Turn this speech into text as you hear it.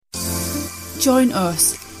Join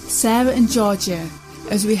us, Sarah and Georgia,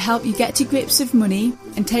 as we help you get to grips with money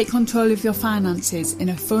and take control of your finances in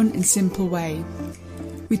a fun and simple way.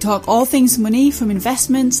 We talk all things money, from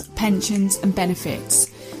investments, pensions and benefits,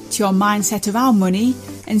 to your mindset around money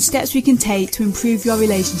and steps we can take to improve your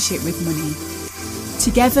relationship with money.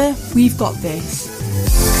 Together, we've got this.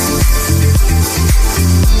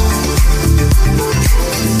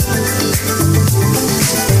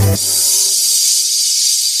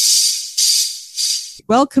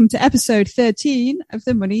 Welcome to episode 13 of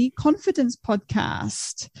the Money Confidence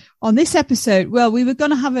Podcast. On this episode, well, we were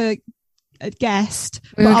going to have a guest.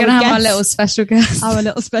 We were going to have our little special guest. Our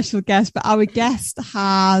little special guest, but our guest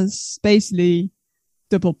has basically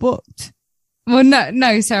double booked. Well,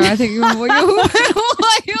 no, Sarah, I think you're fine,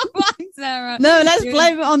 Sarah. No, let's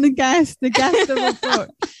blame it on the guest. The guest double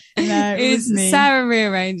booked. No, it was me. Sarah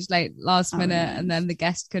rearranged last minute, and then the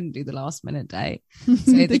guest couldn't do the last minute date.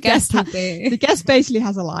 So the guest will be... The guest basically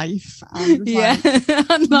has a life. And yeah.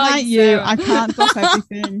 Like you, I can't drop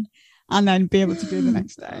everything and then be able to do the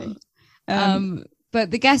next day.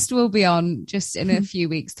 But the guest will be on just in a few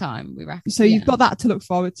weeks' time, we reckon. So you've got that to look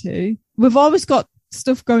forward to. We've always got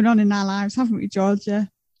stuff going on in our lives, haven't we,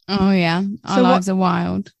 Georgia? Oh, yeah. Our lives are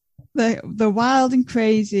wild. The wild and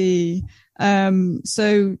crazy.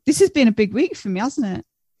 So this has been a big week for me, hasn't it?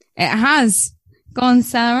 It has. Go on,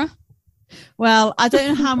 Sarah. Well, I don't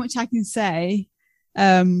know how much I can say.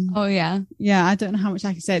 Oh, yeah. Yeah, I don't know how much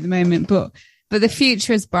I can say at the moment, but the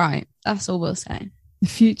future is bright. That's all we'll say. The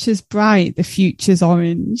future's bright. The future's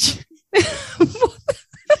orange.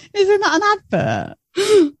 Isn't that an advert?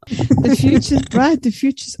 The future's bright. The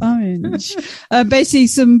future's orange. Basically,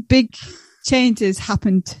 some big changes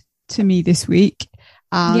happened to me this week,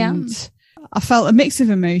 and I felt a mix of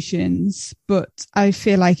emotions, but I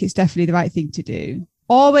feel like it's definitely the right thing to do.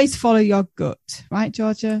 Always follow your gut, right,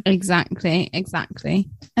 Georgia? Exactly.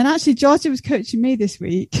 And actually, Georgia was coaching me this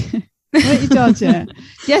week. Weren't you, Georgia?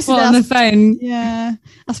 Yesterday, on the phone. Yeah.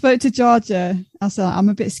 I spoke to Georgia. I said, I'm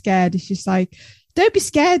a bit scared. It's just like, don't be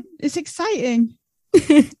scared. It's exciting.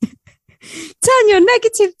 Turn your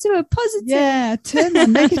negative to a positive. Yeah, turn that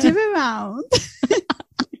negative around.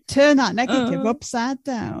 Turn that negative upside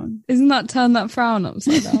down. Isn't that turn that frown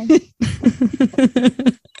upside down?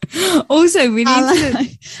 Also, we need I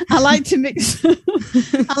like to mix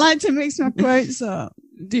my quotes up.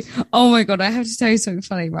 Oh my god, I have to tell you something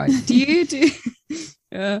funny, right? Do you do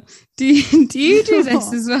this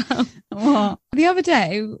as well? What? The other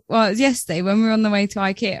day, well, it was yesterday when we were on the way to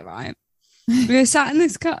IKEA, right? We were sat in the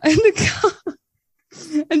car,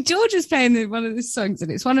 and George was playing one of the songs,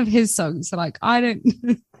 and it's one of his songs. So like, I don't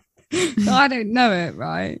know it,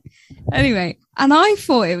 right? Anyway, and I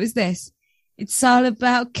thought it was this. It's all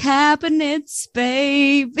about cabinets,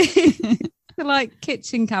 baby. Like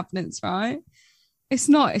kitchen cabinets, right? It's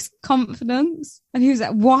not. It's confidence. And he was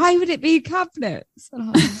like, "Why would it be cabinets?"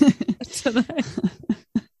 And I don't know.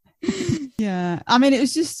 Yeah, I mean,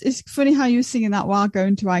 it's funny how you were singing that while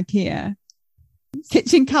going to IKEA.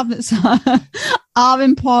 Kitchen cabinets are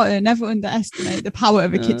important. Never underestimate the power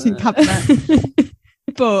of a kitchen cabinet.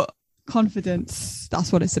 But confidence,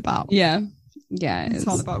 that's what it's about. Yeah. It's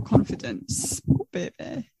all about confidence,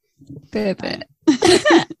 baby.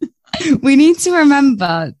 We need to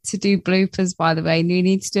remember to do bloopers, by the way. We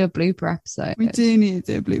need to do a blooper episode. We do need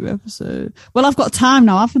to do a blooper episode. Well, I've got time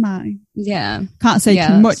now, haven't I? Yeah. Can't say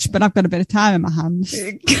too much, but I've got a bit of time in my hands.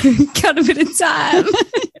 Got a bit of time.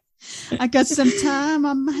 I got some time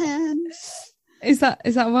on my hands. Is that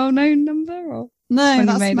a well-known number? Or no,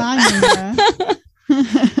 that's my number.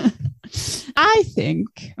 I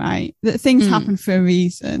think, right, that things happen for a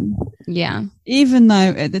reason. Yeah. Even though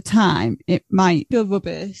at the time it might feel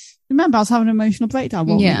rubbish. Remember, I was having an emotional breakdown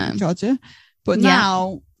one week, Georgia. But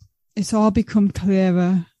now it's all become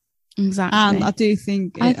clearer. Exactly. And I do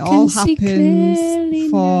think it all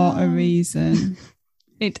happens for a reason.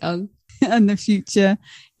 It does. And the future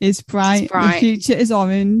is bright. The future is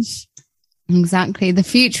orange. Exactly. The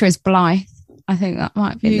future is blithe. I think that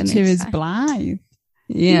might be the future is blithe.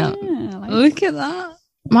 Yeah. Look at that.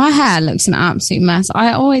 My hair looks an absolute mess.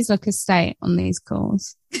 I always look a state on these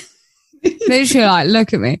calls. Literally, like,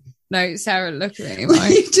 look at me. No, Sarah, look at me.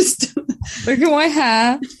 Right? You just look at my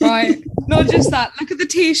hair. Right. Not just that. Look at the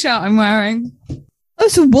t-shirt I'm wearing. Oh,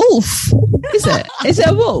 it's a wolf. Is it? Is it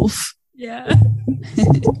a wolf? Yeah.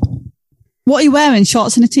 What are you wearing?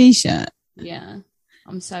 Shorts and a t-shirt? Yeah.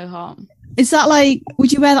 I'm so hot. Is that like,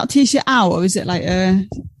 would you wear that t-shirt out, or is it like a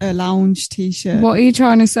lounge t-shirt? What are you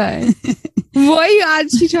trying to say? What are you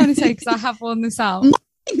actually trying to say? Because I have worn this out.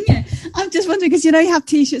 Yeah. I'm just wondering, because you know you have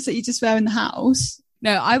t-shirts that you just wear in the house.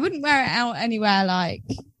 No, I wouldn't wear it out anywhere like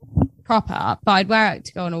proper, but I'd wear it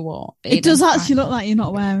to go on a walk. It does actually look like you're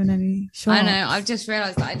not wearing any shorts. I know. I've just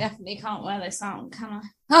realised that I definitely can't wear this out, can I?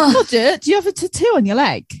 Oh, do you have a tattoo on your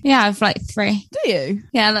leg? Yeah, I have like 3. Do you?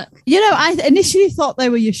 Yeah, look. You know, I initially thought they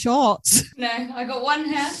were your shorts. No, I got one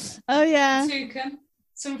here. Oh, yeah. Toucan,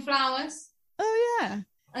 some flowers. Oh, yeah.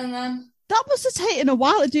 And then... That must have taken a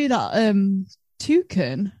while to do that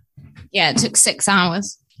toucan. Yeah, it took 6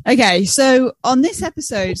 hours. Okay, so on this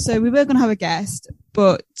episode, we were going to have a guest,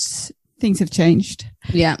 but things have changed.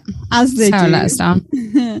 Yeah. As they Sarah do. let us down.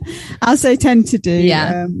 As they tend to do.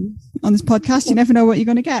 Yeah. On this podcast, you never know what you're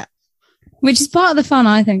going to get. Which is part of the fun,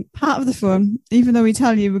 I think. Part of the fun, even though we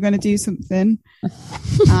tell you we're going to do something.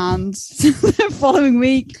 And the following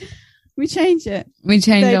week, we change it. We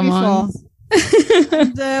change our minds.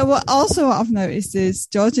 And what I've noticed is,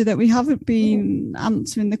 Georgia, that we haven't been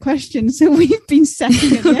answering the questions that we've been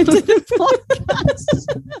setting at the end of the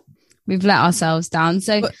podcast. We've let ourselves down.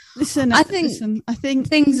 So listen, I think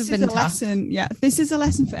things have been a lesson. Yeah, this is a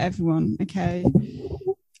lesson for everyone. Okay,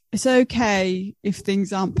 it's okay if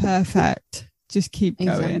things aren't perfect. Just keep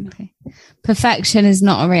going. Perfection is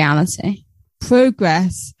not a reality.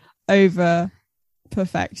 Progress over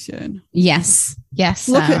perfection. Yes.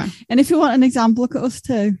 And if you want an example, look at us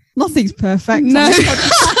too. Nothing's perfect. No.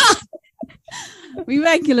 We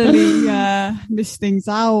regularly miss things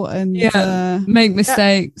out and make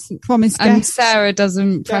mistakes. Promise guests. And Sarah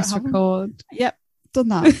doesn't press record. Yep, done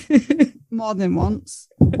that more than once.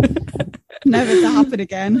 Never to happen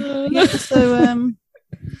again. Yeah, so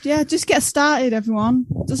just get started, everyone.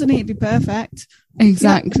 Doesn't need to be perfect.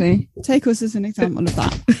 Exactly. Yeah, take us as an example of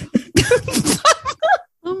that.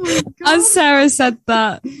 Oh my God. As Sarah said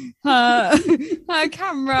that, her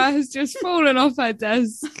camera has just fallen off her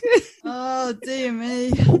desk. Oh, dear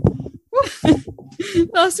me.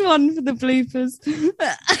 That's one for the bloopers.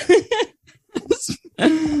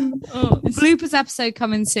 Bloopers episode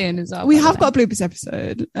coming soon as well. We have got a bloopers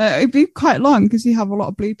episode. It'd be quite long because we have a lot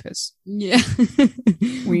of bloopers. Yeah.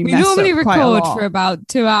 we normally record for about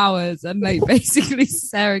 2 hours and like basically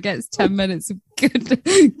Sarah gets 10 minutes of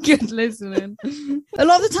good listening. A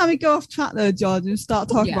lot of the time we go off track though, George, and start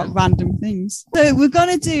talking about random things. So I'm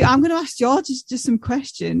going to ask George just some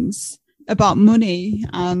questions about money,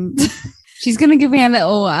 and she's going to give me a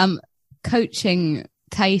little coaching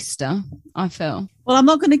taster, I feel. Well, I'm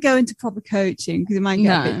not going to go into proper coaching because it might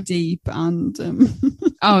get a bit deep and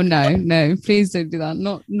Oh no, please don't do that.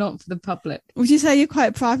 Not for the public. Would you say you're quite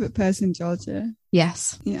a private person, Georgia?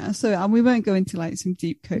 Yes. Yeah, so we won't go into like some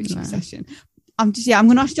deep coaching session. I'm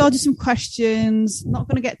going to ask Georgia some questions. Not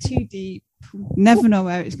going to get too deep. Never know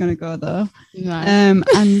where it's going to go though. No.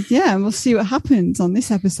 And we'll see what happens on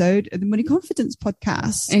this episode of the Money Confidence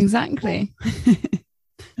Podcast. Exactly.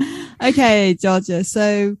 Okay, Georgia.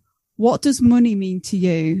 So what does money mean to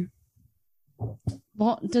you?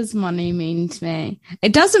 What does money mean to me?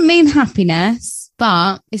 It doesn't mean happiness,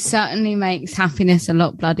 but it certainly makes happiness a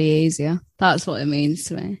lot bloody easier. That's what it means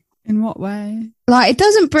to me. In what way? Like, it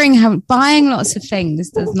doesn't bring buying lots of things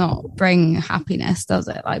does not bring happiness, does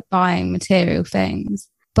it? Like buying material things,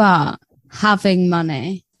 but having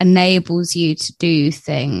money enables you to do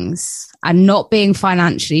things, and not being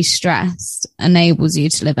financially stressed enables you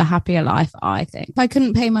to live a happier life, I think. If I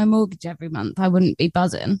couldn't pay my mortgage every month, I wouldn't be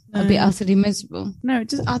buzzing. I'd be utterly miserable. No,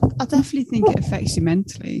 I definitely think it affects you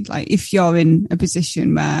mentally. Like if you're in a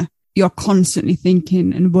position where you're constantly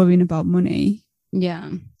thinking and worrying about money. Yeah.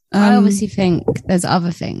 I obviously think there's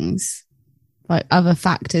other things, like other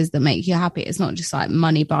factors that make you happy. It's not just like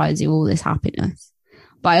money buys you all this happiness.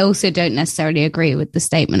 But I also don't necessarily agree with the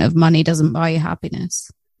statement of money doesn't buy you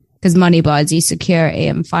happiness, because money buys you security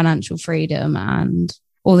and financial freedom and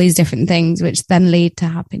all these different things, which then lead to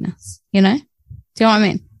happiness, you know? Do you know what I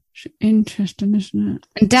mean? Interesting, isn't it?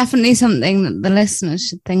 And definitely something that the listeners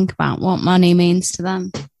should think about, what money means to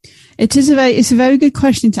them. It's a very good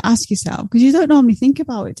question to ask yourself, because you don't normally think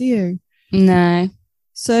about it, do you? No.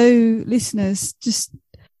 So listeners, just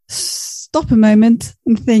stop a moment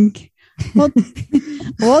and think, what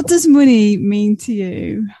does money mean to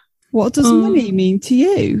you? What does money mean to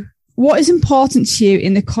you? What is important to you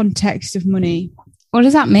in the context of money? What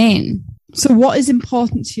does that mean? So what is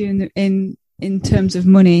important to you in terms of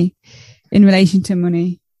money, in relation to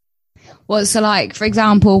money? Well, so like, for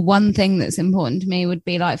example, one thing that's important to me would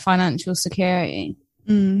be like financial security.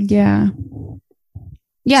 Yeah.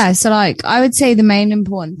 Yeah. So like, I would say the main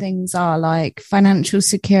important things are like financial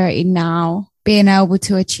security now, being able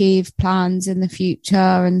to achieve plans in the future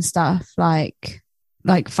and stuff, like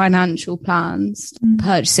financial plans,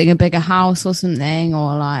 purchasing a bigger house or something,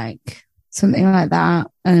 or like something like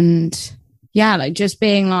that. And yeah, like just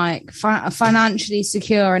being like financially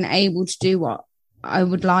secure and able to do what I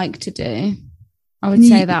would like to do. I would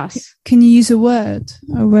say that's. Can you use a word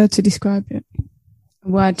to describe it? A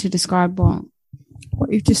word to describe what?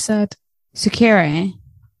 What you've just said. Security.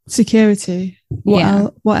 What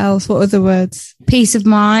else? What other words? Peace of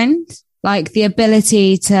mind. Like the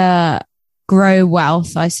ability to grow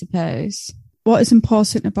wealth, I suppose. What is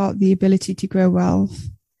important about the ability to grow wealth?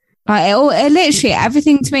 Like it literally,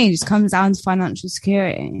 everything to me just comes down to financial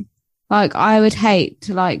security. Like I would hate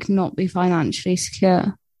to like not be financially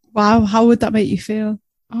secure. Wow, how would that make you feel?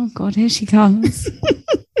 Oh God, here she comes.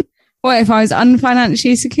 What if I was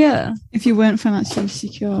unfinancially secure? If you weren't financially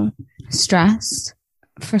secure? Stressed,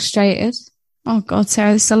 frustrated. Oh God,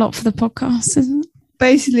 Sarah, this is a lot for the podcast, isn't it?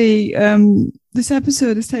 Basically, this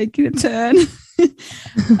episode is taking a turn.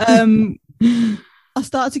 I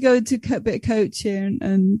started to go into a bit of coaching,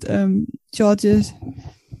 and Georgia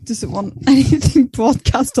doesn't want anything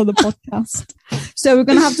broadcast on the podcast. So we're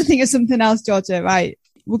going to have to think of something else, Georgia, right?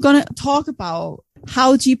 We're going to talk about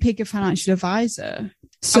how do you pick a financial advisor?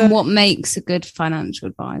 So, and what makes a good financial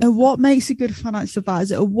advisor? And what makes a good financial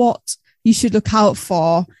advisor, or what you should look out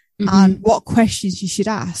for, and what questions you should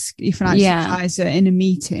ask your financial advisor in a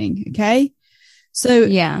meeting, okay? So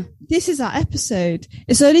this is our episode.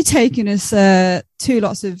 It's only taken us 2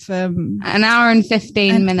 lots of... an hour and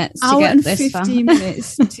 15 minutes to get this far. 15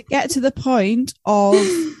 minutes to get to the point of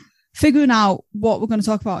figuring out what we're going to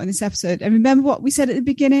talk about in this episode. And remember what we said at the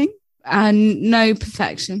beginning? No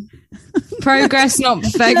perfection. Progress, not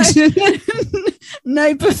perfection.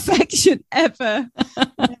 No perfection ever.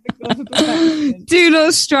 Never go for perfection. Do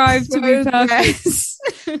not strive to be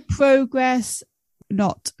perfect. Progress,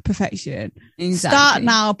 not perfection. Exactly. Start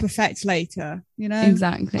now, perfect later. You know?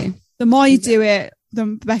 Exactly. The more you do it, the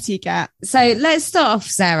better you get. So let's start off,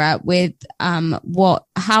 Sarah, with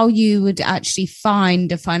how you would actually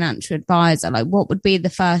find a financial advisor. Like, what would be the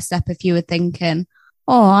first step if you were thinking,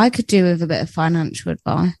 oh, I could do with a bit of financial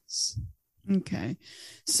advice? Okay.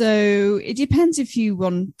 So it depends if you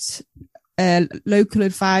want a local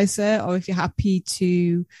advisor or if you're happy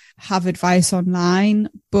to have advice online.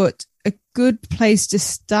 But a good place to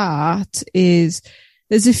start is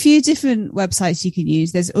there's a few different websites you can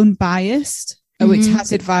use. There's Unbiased, which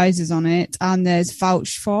has advisors on it, and there's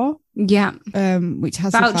Vouch For. Yeah. Which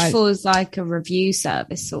has Vouch For is like a review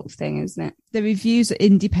service sort of thing, isn't it? The reviews are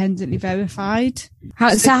independently verified.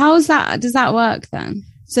 So how's that? Does that work then?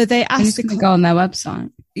 So they ask to go on their website.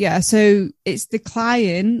 Yeah. So it's the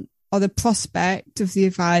client or the prospect of the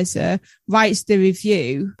advisor writes the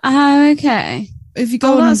review. Oh, okay. If you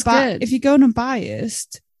go on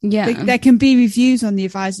Unbiased, there can be reviews on the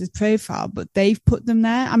advisor's profile, but they've put them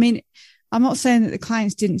there. I mean, I'm not saying that the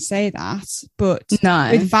clients didn't say that, but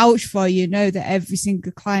with Vouch For, you know that every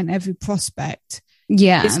single client, every prospect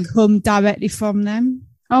has come directly from them.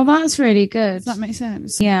 Oh, that's really good. Does that make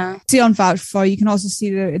sense? Yeah. See on Vouch For, you can also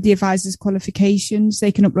see the advisor's qualifications.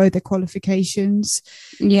 They can upload their qualifications.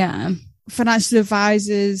 Yeah. Financial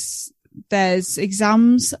advisors, there's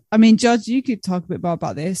exams. I mean, George, you could talk a bit more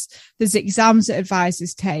about this. There's exams that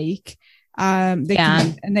advisors take. All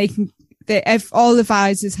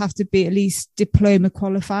advisors have to be at least diploma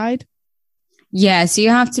qualified. Yeah, so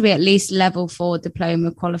you have to be at least level 4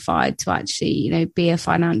 diploma qualified to actually, be a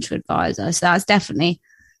financial advisor. So that's definitely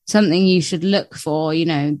something you should look for,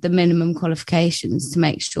 the minimum qualifications to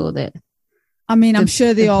make sure that. I mean, I'm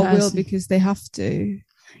sure they all will because they have to.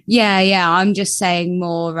 Yeah. I'm just saying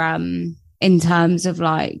more in terms of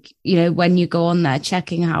when you go on there,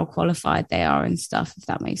 checking how qualified they are and stuff, if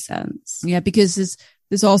that makes sense. Yeah, because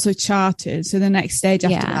there's also chartered. So the next stage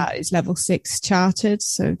after that is level 6 chartered.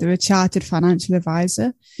 So they're a chartered financial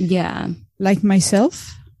advisor. Yeah. Like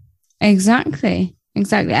myself. Exactly.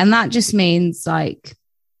 And that just means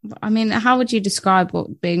how would you describe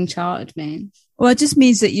what being chartered means? Well, it just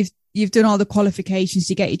means that you've done all the qualifications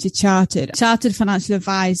to get you to chartered. Chartered financial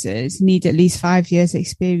advisors need at least 5 years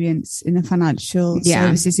experience in the financial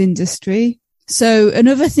services industry. So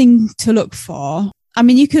another thing to look for, I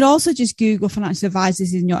mean, you could also just Google financial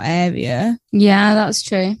advisors in your area. Yeah, that's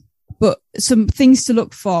true. But some things to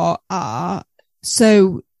look for are,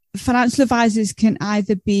 so financial advisors can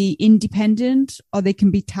either be independent or they can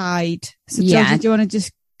be tied. So Georgia, do you want to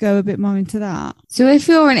just go a bit more into that? So if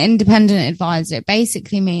you're an independent advisor, it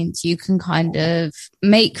basically means you can kind of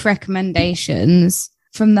make recommendations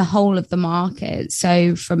from the whole of the market.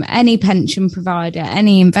 So from any pension provider,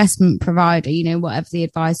 any investment provider, whatever the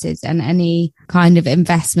advice is, and any kind of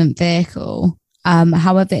investment vehicle.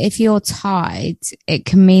 However, if you're tied, it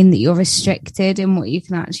can mean that you're restricted in what you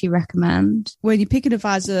can actually recommend. When you pick an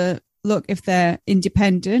advisor look if they're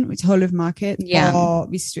independent, which whole of market, or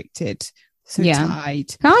restricted, so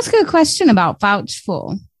tied. Can I ask you a question about vouch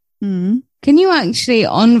for? Mm. Can you actually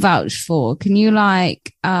on vouch for? Can you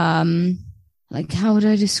like how would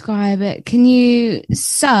I describe it? Can you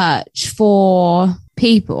search for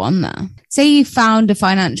people on there? Say you found a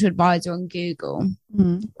financial advisor on Google,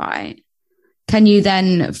 right? Can you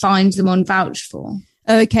then find them on vouch for?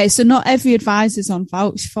 Okay, so not every advisor's on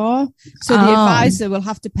vouch for. So the advisor will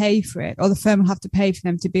have to pay for it, or the firm will have to pay for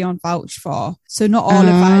them to be on vouch for. So not all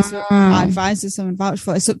advisors are on vouch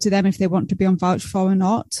for. It's up to them if they want to be on vouch for or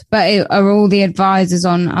not. But are all the advisors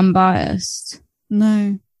on unbiased?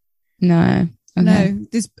 No. Okay. No,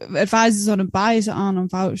 there's advisors on unbiased that aren't on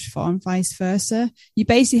vouch for, and vice versa. You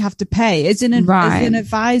basically have to pay. As an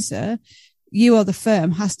advisor, you or the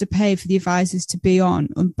firm has to pay for the advisors to be on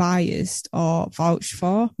unbiased or vouch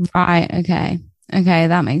for. Right. Okay,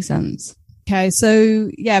 that makes sense. Okay, so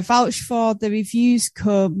vouch for, the reviews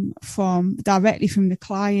come directly from the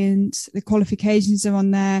client. The qualifications are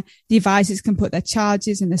on there. The advisors can put their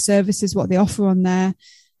charges and the services, what they offer on there.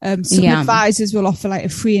 Some advisors will offer like a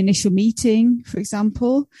free initial meeting, for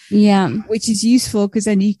example. Yeah. Which is useful because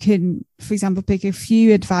then you can, for example, pick a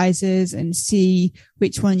few advisors and see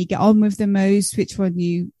which one you get on with the most, which one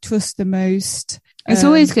you trust the most. It's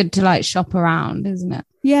always good to like shop around, isn't it?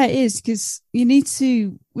 Yeah, it is, because you need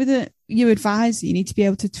to, your advisor, you need to be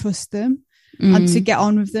able to trust them and to get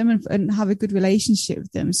on with them and have a good relationship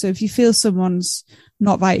with them. So if you feel someone's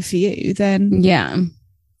not right for you, then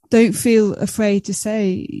don't feel afraid to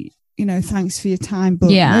say, thanks for your time,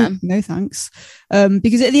 but no thanks.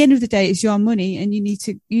 Because at the end of the day, it's your money, and you need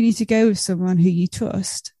to go with someone who you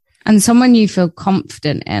trust. And someone you feel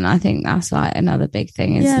confident in. I think that's like another big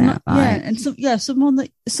thing, isn't it? And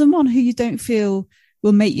someone who you don't feel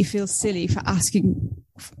will make you feel silly for asking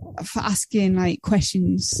like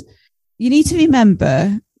questions. You need to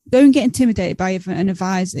remember, don't get intimidated by an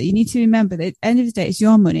advisor. You need to remember that at the end of the day, it's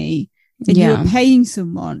your money. And you're paying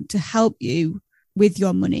someone to help you with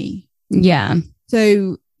your money. Yeah.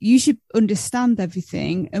 So you should understand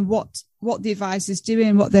everything and what the advisor's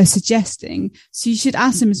doing, what they're suggesting. So you should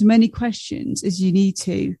ask them as many questions as you need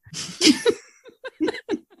to.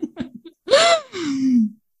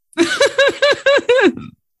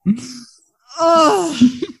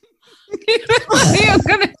 You're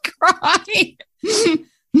gonna cry. I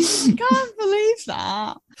can't believe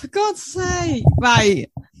that. For God's sake.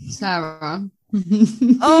 Right. Sarah.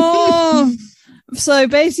 So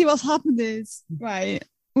basically what's happened is, right,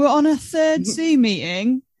 we're on a third Zoom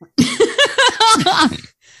meeting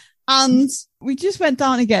and we just went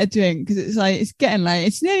down to get a drink because it's getting late.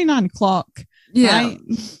 It's nearly 9:00. Yeah. Right?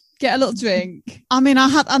 Get a little drink. I mean,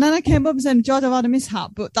 and then I came up and said, George, I've had a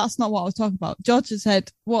mishap, but that's not what I was talking about. George just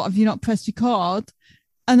said, what, have you not pressed record?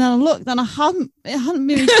 And then I looked and it hadn't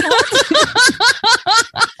been recorded.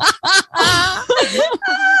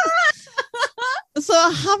 So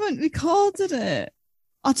I haven't recorded it.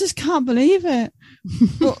 I just can't believe it.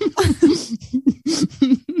 But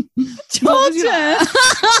Georgia,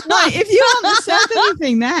 like, if you hadn't said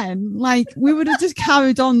anything then, like, we would have just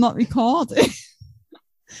carried on not recording.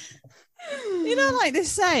 Like they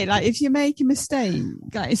say, like, if you make a mistake,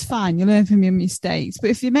 like, it's fine, you learn from your mistakes.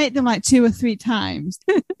 But if you make them like 2 or 3 times,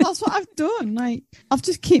 that's what I've done. Like, I've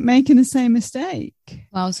just keep making the same mistake.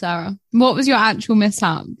 Well, Sarah, what was your actual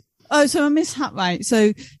mishap? Oh, so a mishap, right?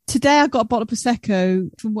 So today I got a bottle of Prosecco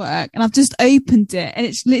from work and I've just opened it and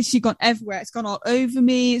it's literally gone everywhere. It's gone all over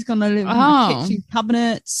me. It's gone all over my kitchen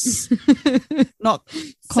cabinets. It's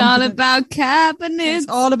all about cabinets.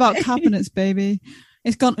 It's all about cabinets, baby.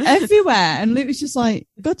 It's gone everywhere. And Luke was just like,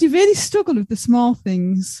 God, you really struggle with the small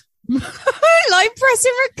things. Like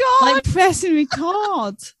pressing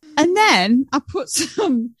record. And then I put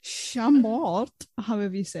some Chambord,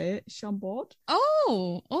 however you say it, Chambord.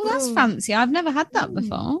 Oh, that's fancy. I've never had that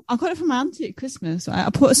before. I got it from my auntie at Christmas. Right? I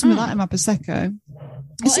put some of that in my Prosecco.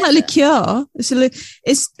 It's like liqueur.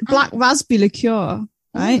 It's black raspberry liqueur,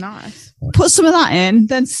 right? Oh, nice. Put some of that in,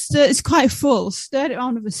 then it's quite full. Stirred it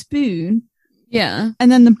around with a spoon. Yeah.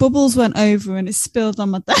 And then the bubbles went over and it spilled on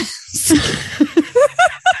my desk.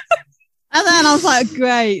 And then I was like,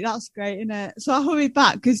 great, that's great, isn't it? So I hurried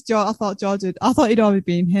back because I thought he'd already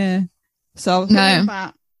been here. So I was hurrying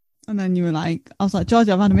back. And then you were like, I was like, George,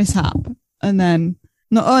 I've had a mishap. And then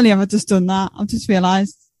not only have I just done that, I've just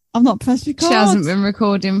realised I've not pressed record. She hasn't been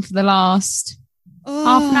recording for the last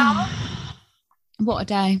half an hour. What a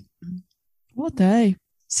day. What a day.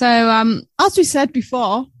 So, as we said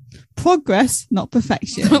before, progress, not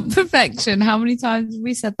perfection. Not perfection. How many times have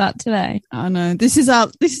we said that today? I know. This is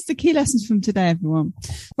the key lessons from today, everyone.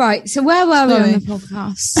 Right. So where were we on the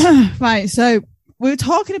podcast? Right. So we were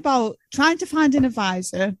talking about trying to find an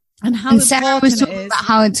advisor and how and Sarah was important talking it is. about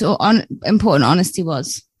how important honesty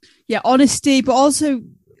was. Yeah, honesty, but also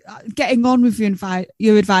getting on with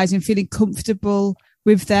your advisor and feeling comfortable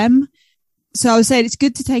with them. So I was saying it's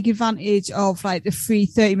good to take advantage of like the free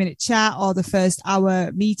 30-minute chat or the first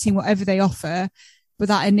hour meeting, whatever they offer, but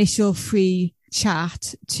that initial free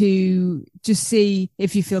chat to just see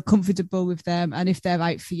if you feel comfortable with them and if they're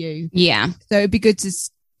right for you. Yeah. So it'd be good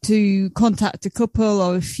to contact a couple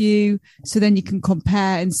or a few, so then you can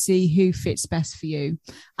compare and see who fits best for you.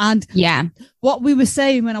 And yeah, what we were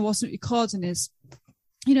saying when I wasn't recording is,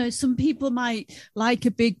 you know, some people might like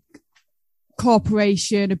a big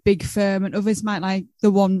corporation, a big firm, and others might like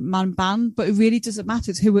the one-man band, but it really doesn't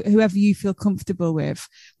matter. It's whoever you feel comfortable with.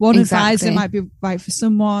 One advisor might be right for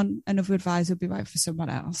someone, another advisor will be right for someone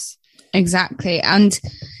else. Exactly. And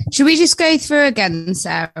should we just go through again,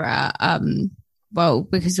 Sarah? Well,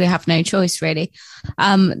 because we have no choice really.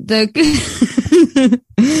 The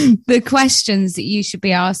questions that you should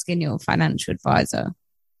be asking your financial advisor.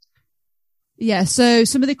 Yeah. So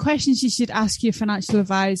some of the questions you should ask your financial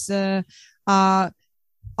advisor are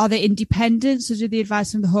they independent? So do they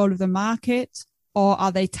advise from the whole of the market, or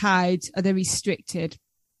are they tied? Are they restricted?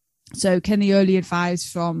 So can they only advise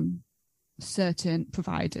from certain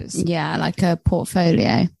providers? Yeah, like a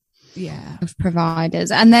portfolio. Yeah, of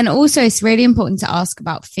providers. And then also it's really important to ask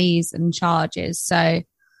about fees and charges. So,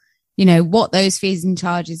 you know, what those fees and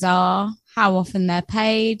charges are, how often they're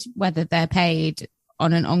paid, whether they're paid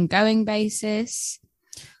on an ongoing basis.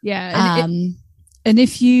 Yeah. And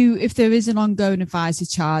if there is an ongoing advisor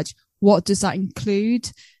charge, what does that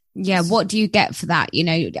include? Yeah. What do you get for that? You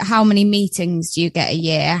know, how many meetings do you get a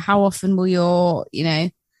year? How often will your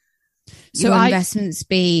investments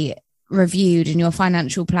be reviewed and your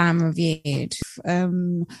financial plan reviewed?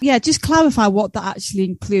 Just clarify what that actually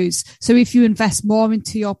includes. So if you invest more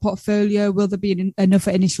into your portfolio, will there be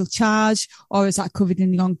another initial charge, or is that covered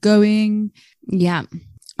in the ongoing? Yeah.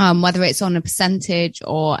 Whether it's on a percentage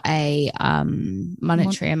or a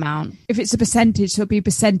monetary amount. If it's a percentage, so it'll be a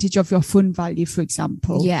percentage of your fund value, for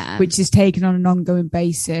example, which is taken on an ongoing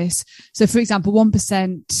basis. So for example,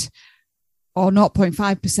 1% or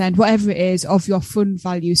 0.5%, whatever it is, of your fund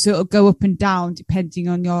value. So it'll go up and down depending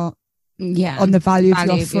on on the value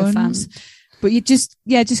of your funds. But you just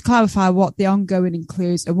clarify what the ongoing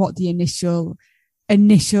includes and what the initial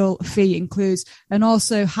fee includes, and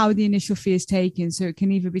also how the initial fee is taken. So it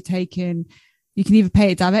can either be taken, you can either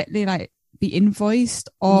pay it directly, like be invoiced,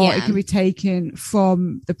 or it can be taken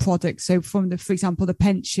from the product. So from for example, the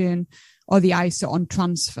pension or the ISA on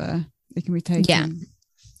transfer, they can be taken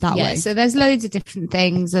that way. So there's loads of different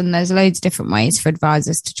things, and there's loads of different ways for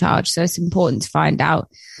advisors to charge. So it's important to find out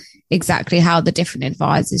exactly how the different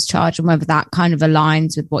advisors charge and whether that kind of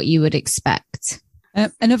aligns with what you would expect.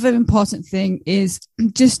 Another important thing is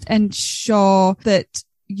just ensure that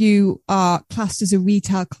you are classed as a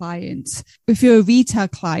retail client. If you're a retail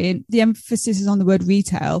client, the emphasis is on the word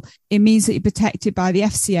retail. It means that you're protected by the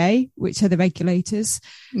FCA, which are the regulators,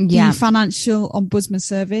 the Financial Ombudsman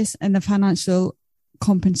Service, and the Financial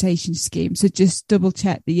Compensation Scheme. So just double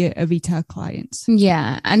check that you're a retail client.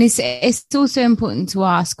 Yeah. And it's also important to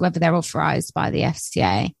ask whether they're authorised by the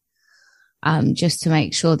FCA. Just to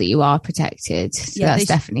make sure that you are protected. So that's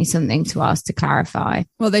definitely something to ask to clarify.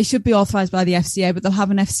 Well, they should be authorised by the FCA, but they'll have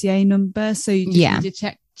an FCA number. So you just need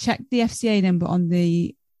to check the FCA number on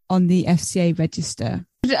the FCA register.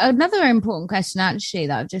 Another important question actually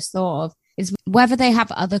that I've just thought of is whether they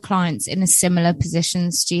have other clients in a similar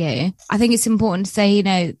positions to you. I think it's important to say, you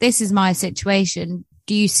know, this is my situation.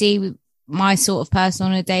 Do you see my sort of person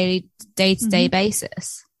on a day-to-day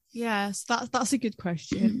basis? Yes, that's a good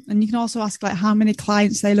question. And you can also ask like how many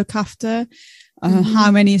clients they look after,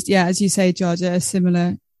 how many, as you say, Georgia, a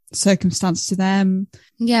similar circumstance to them.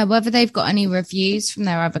 Yeah, whether they've got any reviews from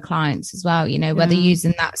their other clients as well, you know, whether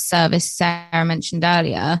using that service Sarah mentioned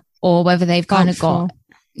earlier, or whether they've kind of got,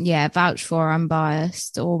 vouched for,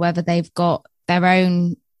 unbiased, or whether they've got their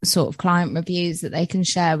own sort of client reviews that they can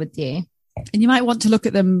share with you. And you might want to look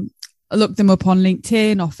them up on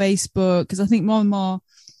LinkedIn or Facebook, because I think more and more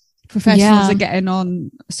professionals are getting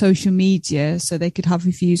on social media, so they could have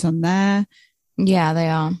reviews on there. Yeah, they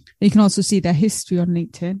are. You can also see their history on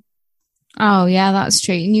LinkedIn. Oh, yeah, that's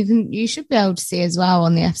true. And you should be able to see as well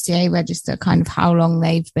on the FCA register kind of how long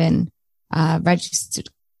they've been registered,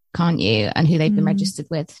 can't you? And who they've been registered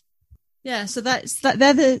with. Yeah, so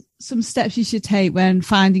they're some steps you should take when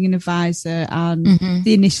finding an advisor and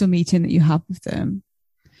the initial meeting that you have with them.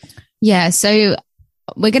 Yeah, so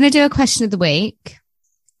we're going to do a question of the week,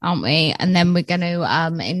 aren't we? And then we're going to,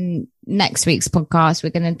 in next week's podcast, we're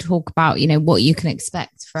going to talk about, what you can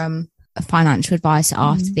expect from a financial advisor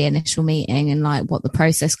after the initial meeting and like what the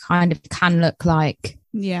process kind of can look like.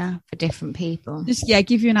 Yeah, for different people. Just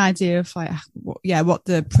give you an idea of like what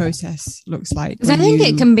the process looks like. Because I think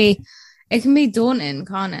it can be daunting,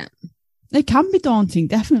 can't it? It can be daunting,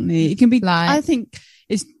 definitely. It can be. I think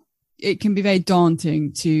it can be very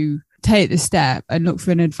daunting to take the step and look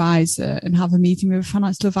for an advisor and have a meeting with a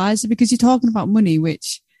financial advisor, because you're talking about money,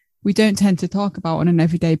 which we don't tend to talk about on an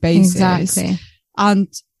everyday basis. Exactly. And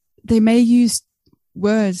they may use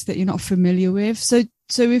words that you're not familiar with. So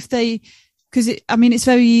if they, because it's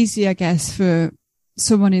very easy, I guess, for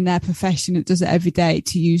someone in their profession that does it every day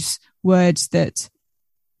to use words that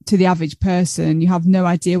to the average person, you have no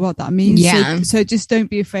idea what that means. Yeah. So just don't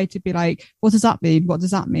be afraid to be like, what does that mean? What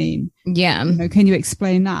does that mean? Yeah. Can you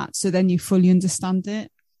explain that? So then you fully understand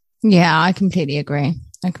it. Yeah, I completely agree.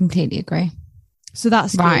 So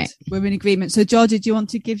that's right. Good. We're in agreement. So Georgia, do you want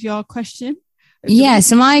to give your question? Yeah.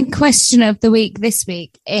 So my question of the week this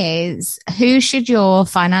week is, who should your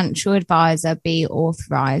financial advisor be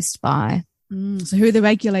authorized by? So who are the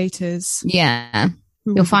regulators? Yeah.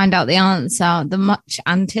 You'll find out the answer, the much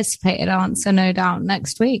anticipated answer, no doubt,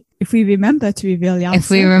 next week. If we remember to reveal the answer. If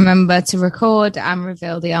we remember to record and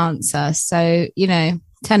reveal the answer. So,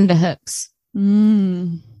 tender hooks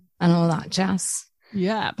and all that jazz.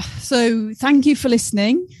 Yeah. So thank you for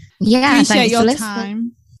listening. Yeah. Appreciate your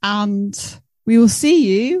time. And we will see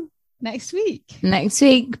you next week.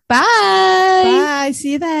 Bye. Bye.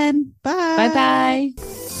 See you then. Bye. Bye.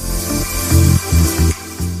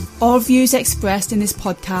 All views expressed in this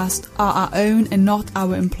podcast are our own and not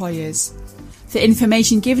our employers. The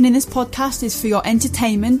information given in this podcast is for your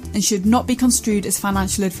entertainment and should not be construed as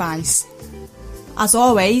financial advice. As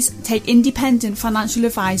always, take independent financial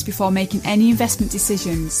advice before making any investment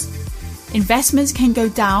decisions. Investments can go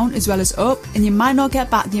down as well as up, and you might not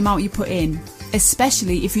get back the amount you put in,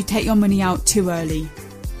 especially if you take your money out too early.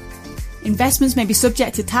 Investments may be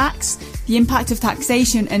subject to tax. The impact of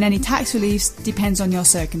taxation and any tax reliefs depends on your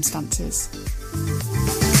circumstances.